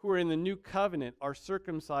those who are in the new covenant are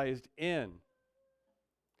circumcised in.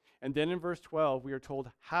 And then in verse 12, we are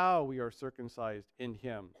told how we are circumcised in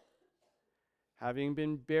him. Having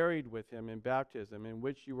been buried with him in baptism, in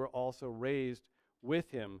which you were also raised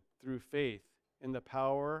with him through faith in the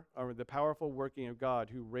powerful working of God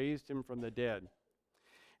who raised him from the dead.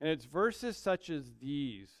 And it's verses such as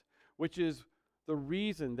these, which is the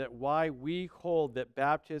reason that why we hold that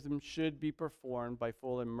baptism should be performed by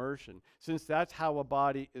full immersion, since that's how a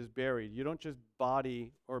body is buried. You don't just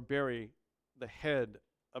bury the head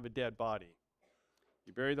of a dead body.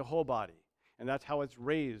 You bury the whole body, and that's how it's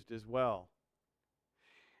raised as well.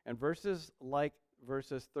 And verses like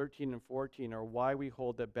verses 13 and 14 are why we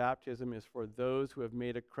hold that baptism is for those who have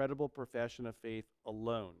made a credible profession of faith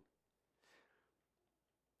alone.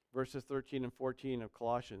 Verses 13 and 14 of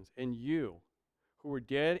Colossians, and you, who were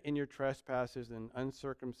dead in your trespasses and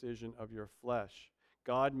uncircumcision of your flesh,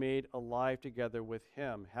 God made alive together with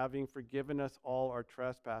him, having forgiven us all our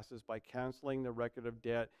trespasses by canceling the record of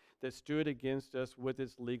debt that stood against us with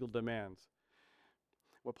its legal demands.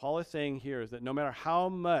 What Paul is saying here is that no matter how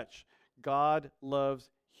much God loves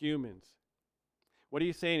humans, what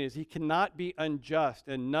he's saying is he cannot be unjust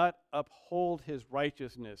and not uphold his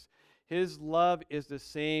righteousness. His love is the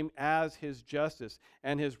same as his justice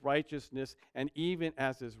and his righteousness and even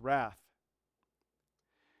as his wrath.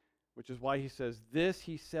 Which is why he says, this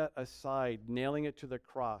he set aside, nailing it to the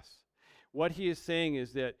cross. What he is saying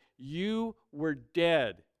is that you were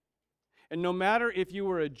dead. And no matter if you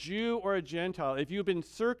were a Jew or a Gentile, if you've been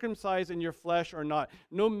circumcised in your flesh or not,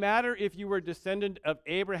 no matter if you were a descendant of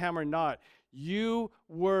Abraham or not, you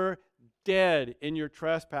were dead in your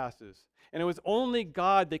trespasses. And it was only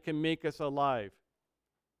God that can make us alive.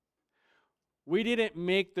 We didn't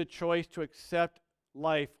make the choice to accept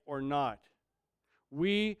life or not.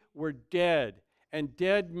 We were dead, and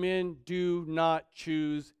dead men do not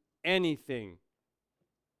choose anything.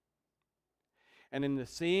 And in the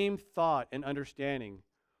same thought and understanding,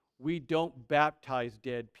 we don't baptize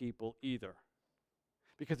dead people either,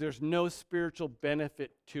 because there's no spiritual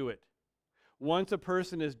benefit to it. Once a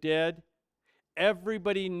person is dead,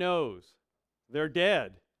 everybody knows they're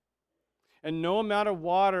dead. And no amount of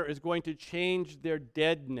water is going to change their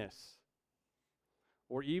deadness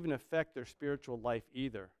or even affect their spiritual life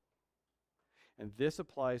either. And this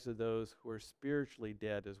applies to those who are spiritually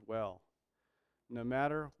dead as well, no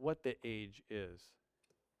matter what the age is.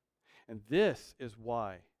 And this is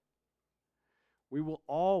why we will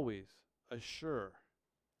always ensure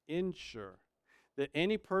that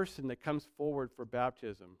any person that comes forward for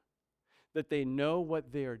baptism, that they know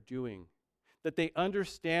what they are doing, that they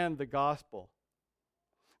understand the gospel,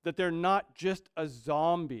 that they're not just a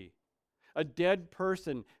zombie, a dead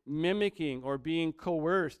person mimicking or being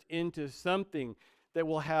coerced into something that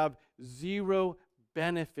will have zero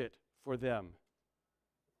benefit for them.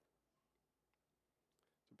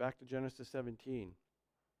 So back to Genesis 17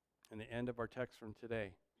 and the end of our text from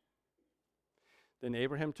today. Then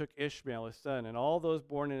Abraham took Ishmael his son, and all those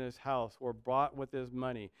born in his house were bought with his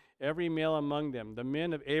money, every male among them, the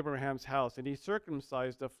men of Abraham's house. And he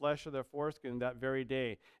circumcised the flesh of their foreskin that very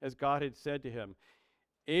day, as God had said to him.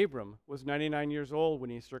 Abram was 99 years old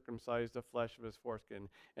when he circumcised the flesh of his foreskin,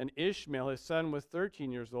 and Ishmael his son was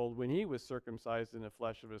 13 years old when he was circumcised in the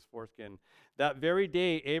flesh of his foreskin. That very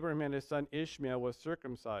day Abraham and his son Ishmael was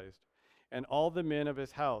circumcised, and all the men of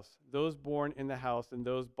his house, those born in the house and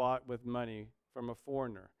those bought with money from a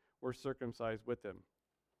foreigner, were circumcised with him.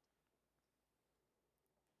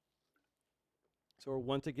 So we're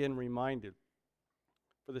once again reminded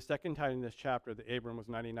for the second time in this chapter that Abram was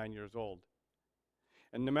 99 years old.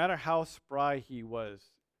 And no matter how spry he was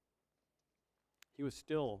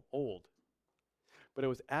still old. But it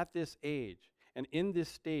was at this age and in this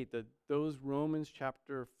state that those Romans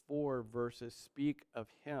chapter 4 verses speak of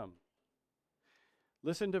him.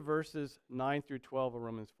 Listen to verses 9 through 12 of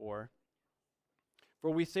Romans 4.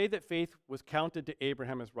 For we say that faith was counted to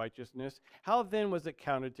Abraham as righteousness. How then was it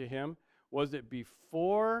counted to him? Was it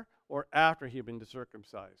before or after he had been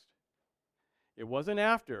circumcised? It wasn't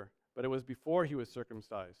after, but it was before he was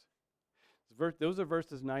circumcised. Those are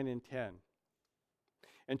verses 9 and 10.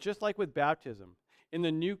 And just like with baptism, in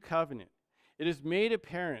the new covenant, it is made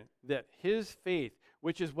apparent that his faith,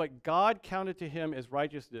 which is what God counted to him as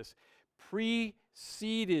righteousness,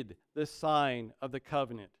 preceded the sign of the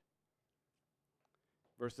covenant.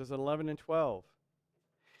 Verses 11 and 12.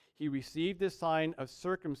 He received the sign of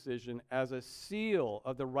circumcision as a seal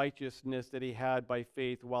of the righteousness that he had by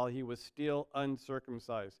faith while he was still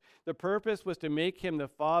uncircumcised. The purpose was to make him the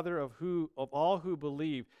father of all who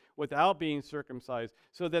believe without being circumcised,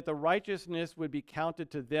 so that the righteousness would be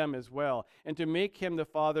counted to them as well, and to make him the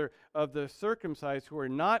father of the circumcised who are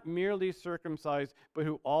not merely circumcised, but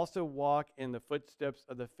who also walk in the footsteps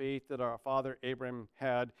of the faith that our father Abraham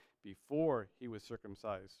had before he was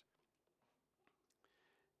circumcised.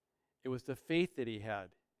 It was the faith that he had.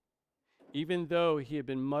 even though he had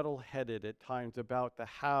been muddle-headed at times about the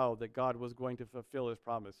how that God was going to fulfill his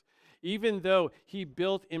promise, even though he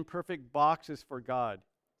built imperfect boxes for God,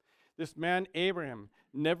 this man Abraham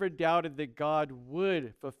never doubted that God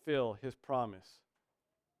would fulfill his promise.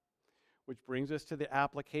 Which brings us to the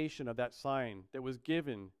application of that sign that was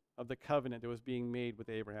given of the covenant that was being made with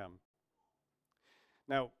Abraham.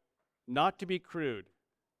 Now, not to be crude,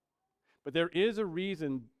 but there is a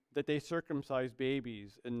reason that they circumcise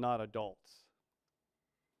babies and not adults.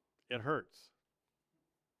 It hurts.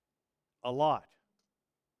 A lot.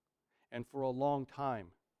 And for a long time.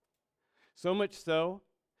 So much so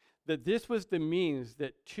that this was the means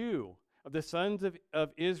that two of the sons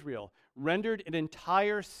of Israel rendered an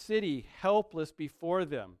entire city helpless before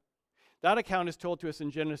them. That account is told to us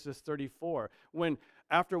in Genesis 34, when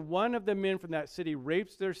after one of the men from that city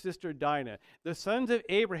rapes their sister Dinah, the sons of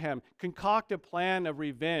Abraham concoct a plan of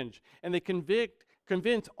revenge, and they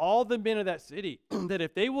convince all the men of that city that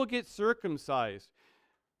if they will get circumcised,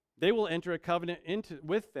 they will enter a covenant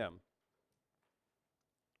with them.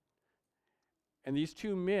 And these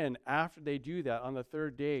two men, after they do that, on the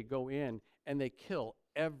third day, go in and they kill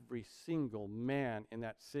every single man in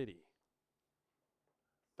that city.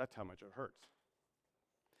 That's how much it hurts.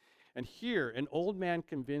 And here, an old man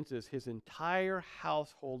convinces his entire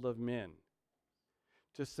household of men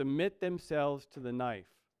to submit themselves to the knife.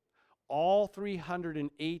 All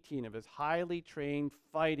 318 of his highly trained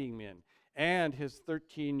fighting men and his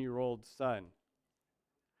 13-year-old son.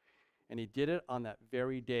 And he did it on that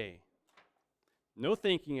very day. No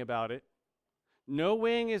thinking about it, no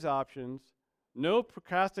weighing his options, no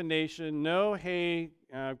procrastination, no, hey,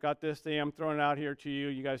 I've got this thing, I'm throwing it out here to you,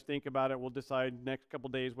 you guys think about it, we'll decide next couple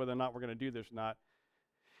days whether or not we're going to do this or not.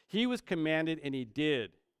 He was commanded and he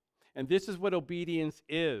did. And this is what obedience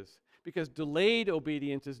is, because delayed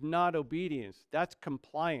obedience is not obedience, that's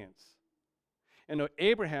compliance. And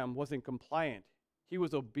Abraham wasn't compliant, he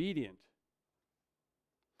was obedient.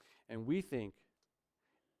 And we think,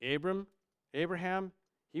 Abraham,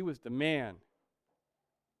 he was the man.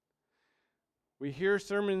 We hear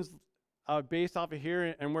sermons based off of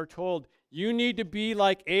here, and we're told, you need to be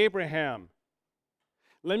like Abraham.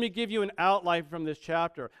 Let me give you an outline from this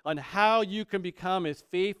chapter on how you can become as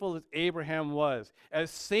faithful as Abraham was, as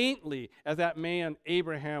saintly as that man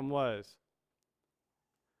Abraham was.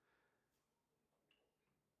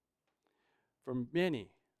 For many,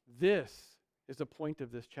 this is the point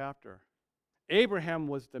of this chapter. Abraham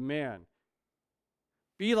was the man.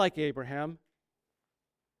 Be like Abraham.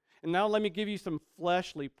 And now let me give you some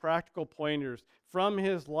fleshly, practical pointers from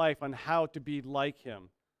his life on how to be like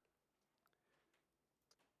him.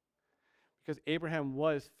 Because Abraham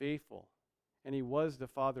was faithful, and he was the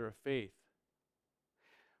father of faith.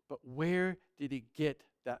 But where did he get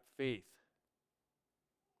that faith?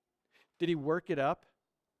 Did he work it up?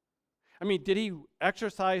 I mean, did he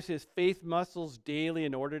exercise his faith muscles daily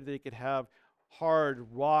in order that he could have hard,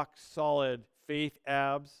 rock-solid faith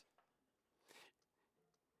abs?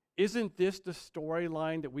 Isn't this the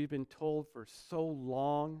storyline that we've been told for so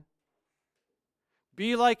long?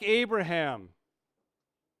 Be like Abraham,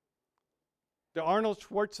 the Arnold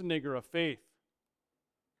Schwarzenegger of faith.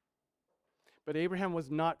 But Abraham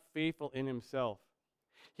was not faithful in himself.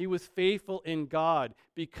 He was faithful in God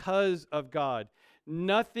because of God.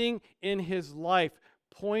 Nothing in his life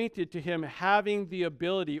pointed to him having the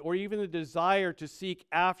ability or even the desire to seek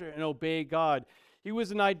after and obey God. He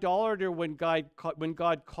was an idolater when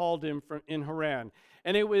God called him in Haran.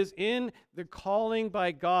 And it was in the calling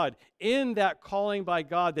by God, in that calling by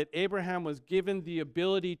God, that Abraham was given the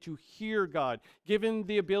ability to hear God, given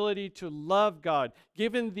the ability to love God,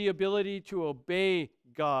 given the ability to obey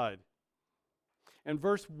God. And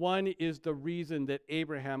verse 1 is the reason that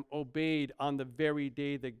Abraham obeyed on the very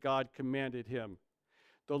day that God commanded him.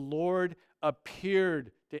 The Lord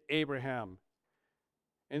appeared to Abraham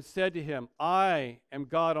and said to him, I am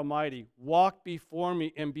God Almighty. Walk before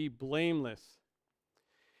me and be blameless.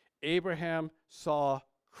 Abraham saw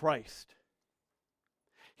Christ.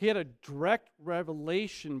 He had a direct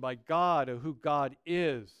revelation by God of who God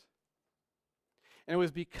is. And it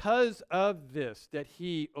was because of this that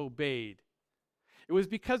he obeyed. It was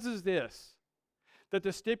because of this that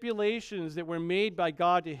the stipulations that were made by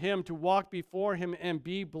God to him to walk before him and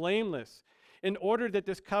be blameless, in order that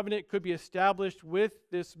this covenant could be established with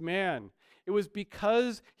this man, it was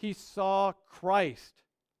because he saw Christ.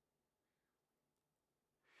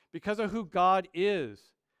 Because of who God is.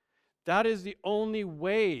 That is the only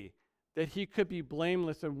way that he could be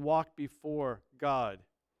blameless and walk before God.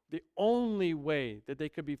 The only way that they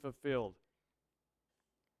could be fulfilled.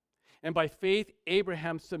 And by faith,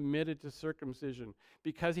 Abraham submitted to circumcision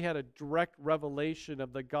because he had a direct revelation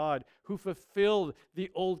of the God who fulfilled the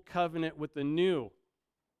old covenant with the new.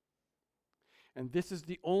 And this is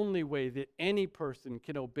the only way that any person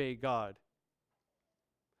can obey God.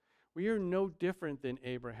 We are no different than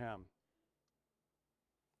Abraham.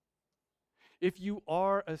 If you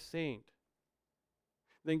are a saint,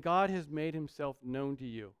 then God has made himself known to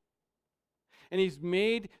you. And he's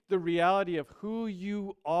made the reality of who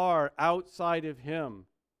you are outside of him.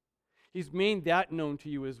 He's made that known to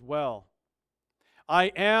you as well.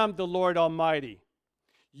 I am the Lord Almighty.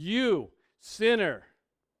 You, sinner,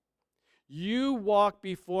 you walk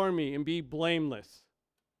before me and be blameless.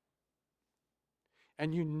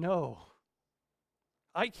 And you know,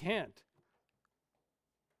 I can't.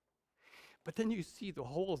 But then you see the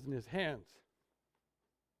holes in his hands.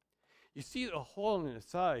 You see the hole in his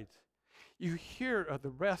sides. You hear of the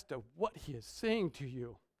rest of what he is saying to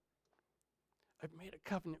you. I've made a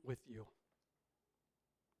covenant with you.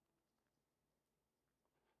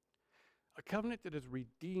 A covenant that has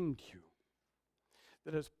redeemed you,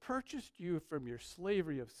 that has purchased you from your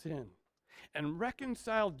slavery of sin and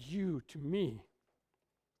reconciled you to me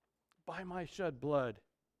by my shed blood.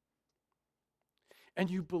 And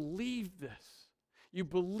you believe this. You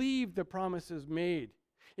believe the promises made.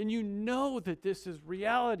 And you know that this is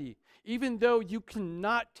reality, even though you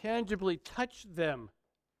cannot tangibly touch them.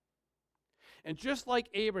 And just like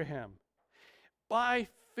Abraham, by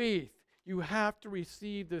faith, you have to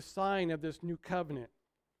receive the sign of this new covenant.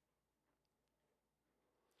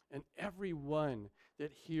 And everyone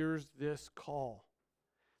that hears this call,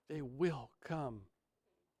 they will come.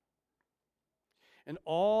 And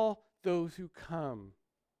all those who come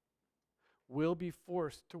will be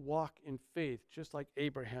forced to walk in faith, just like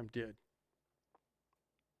Abraham did.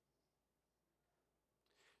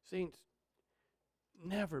 Saints,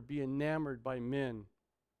 never be enamored by men,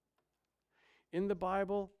 in the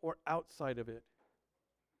Bible or outside of it.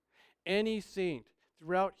 Any saint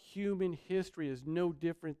throughout human history is no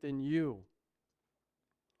different than you.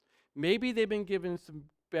 Maybe they've been given some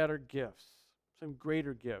better gifts, some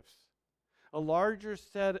greater gifts, a larger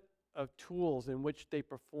set of tools in which they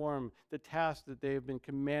perform the tasks that they have been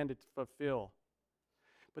commanded to fulfill.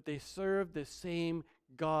 But they serve the same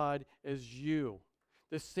God as you,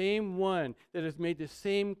 the same one that has made the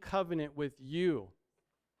same covenant with you.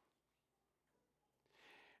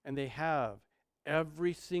 And they have,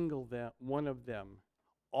 every single one of them,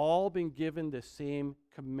 all been given the same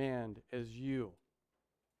command as you.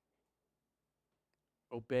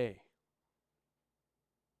 Obey.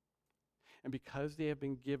 And because they have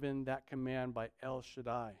been given that command by El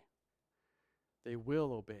Shaddai, they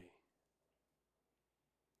will obey.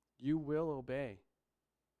 You will obey.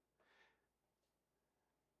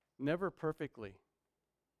 Never perfectly,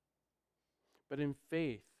 but in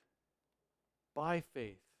faith, by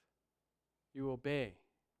faith, you obey.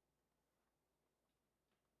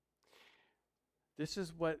 This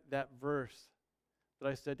is what that verse that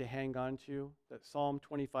I said to hang on to, that Psalm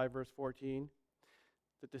 25, verse 14,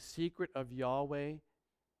 that the secret of Yahweh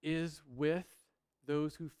is with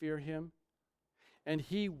those who fear him, and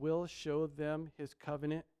he will show them his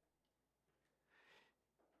covenant.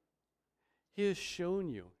 He has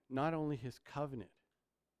shown you not only his covenant,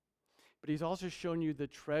 but he's also shown you the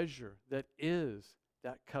treasure that is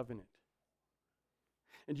that covenant.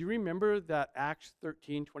 And do you remember that Acts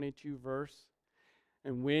 13:22 verse?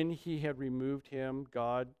 And when he had removed him,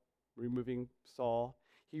 God removing Saul,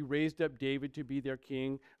 he raised up David to be their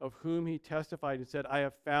king, of whom he testified and said, I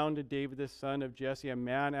have found in David the son of Jesse a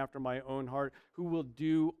man after my own heart who will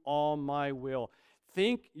do all my will.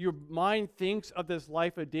 Your mind thinks of this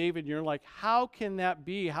life of David, and you're like, how can that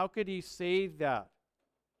be? How could he say that?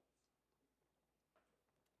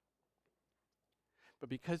 But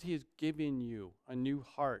because he has given you a new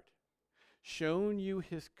heart, shown you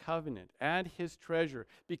his covenant and his treasure,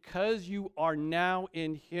 because you are now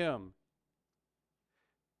in him,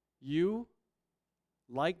 you,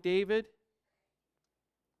 like David,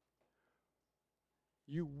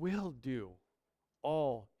 you will do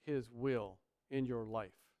all his will in your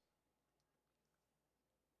life.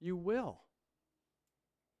 You will.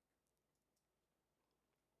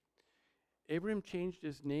 Abraham changed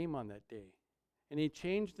his name on that day. And he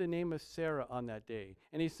changed the name of Sarah on that day.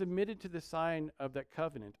 And he submitted to the sign of that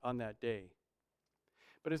covenant on that day.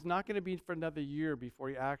 But it's not going to be for another year before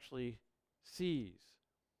he actually sees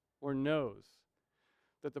or knows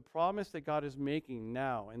that the promise that God is making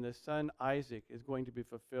now in the son Isaac is going to be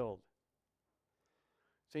fulfilled.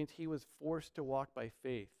 Saints, he was forced to walk by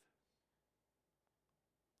faith.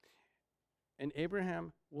 And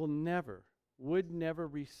Abraham will never would never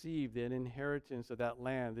receive the inheritance of that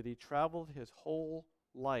land that he traveled his whole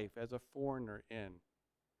life as a foreigner in.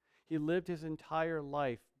 He lived his entire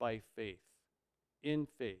life by faith, in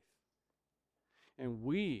faith. And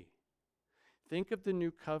we think of the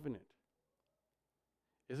new covenant.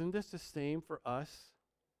 Isn't this the same for us?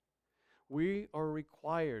 We are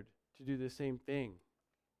required to do the same thing.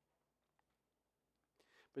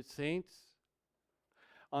 But saints,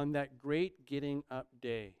 on that great getting up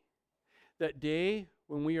day, that day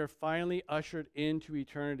when we are finally ushered into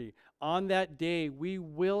eternity, on that day we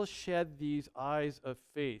will shed these eyes of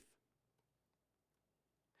faith.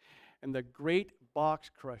 And the great box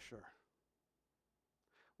crusher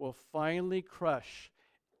will finally crush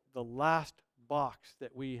the last box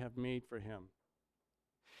that we have made for him.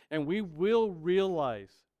 And we will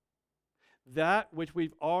realize that which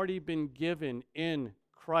we've already been given in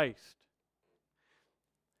Christ.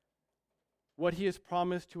 What he has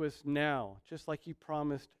promised to us now, just like he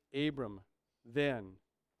promised Abram then.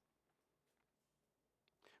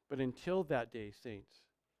 But until that day, saints,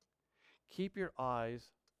 keep your eyes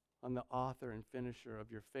on the author and finisher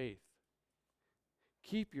of your faith.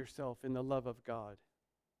 Keep yourself in the love of God.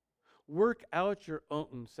 Work out your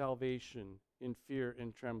own salvation in fear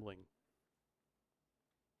and trembling.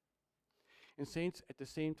 And saints, at the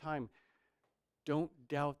same time, don't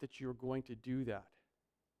doubt that you're going to do that.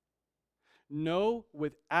 Know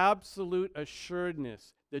with absolute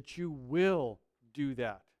assuredness that you will do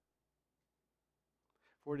that.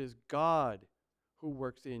 For it is God who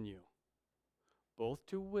works in you, both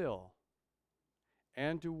to will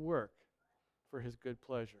and to work for his good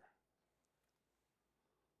pleasure.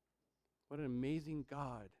 What an amazing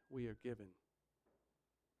God we are given.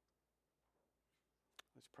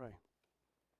 Let's pray.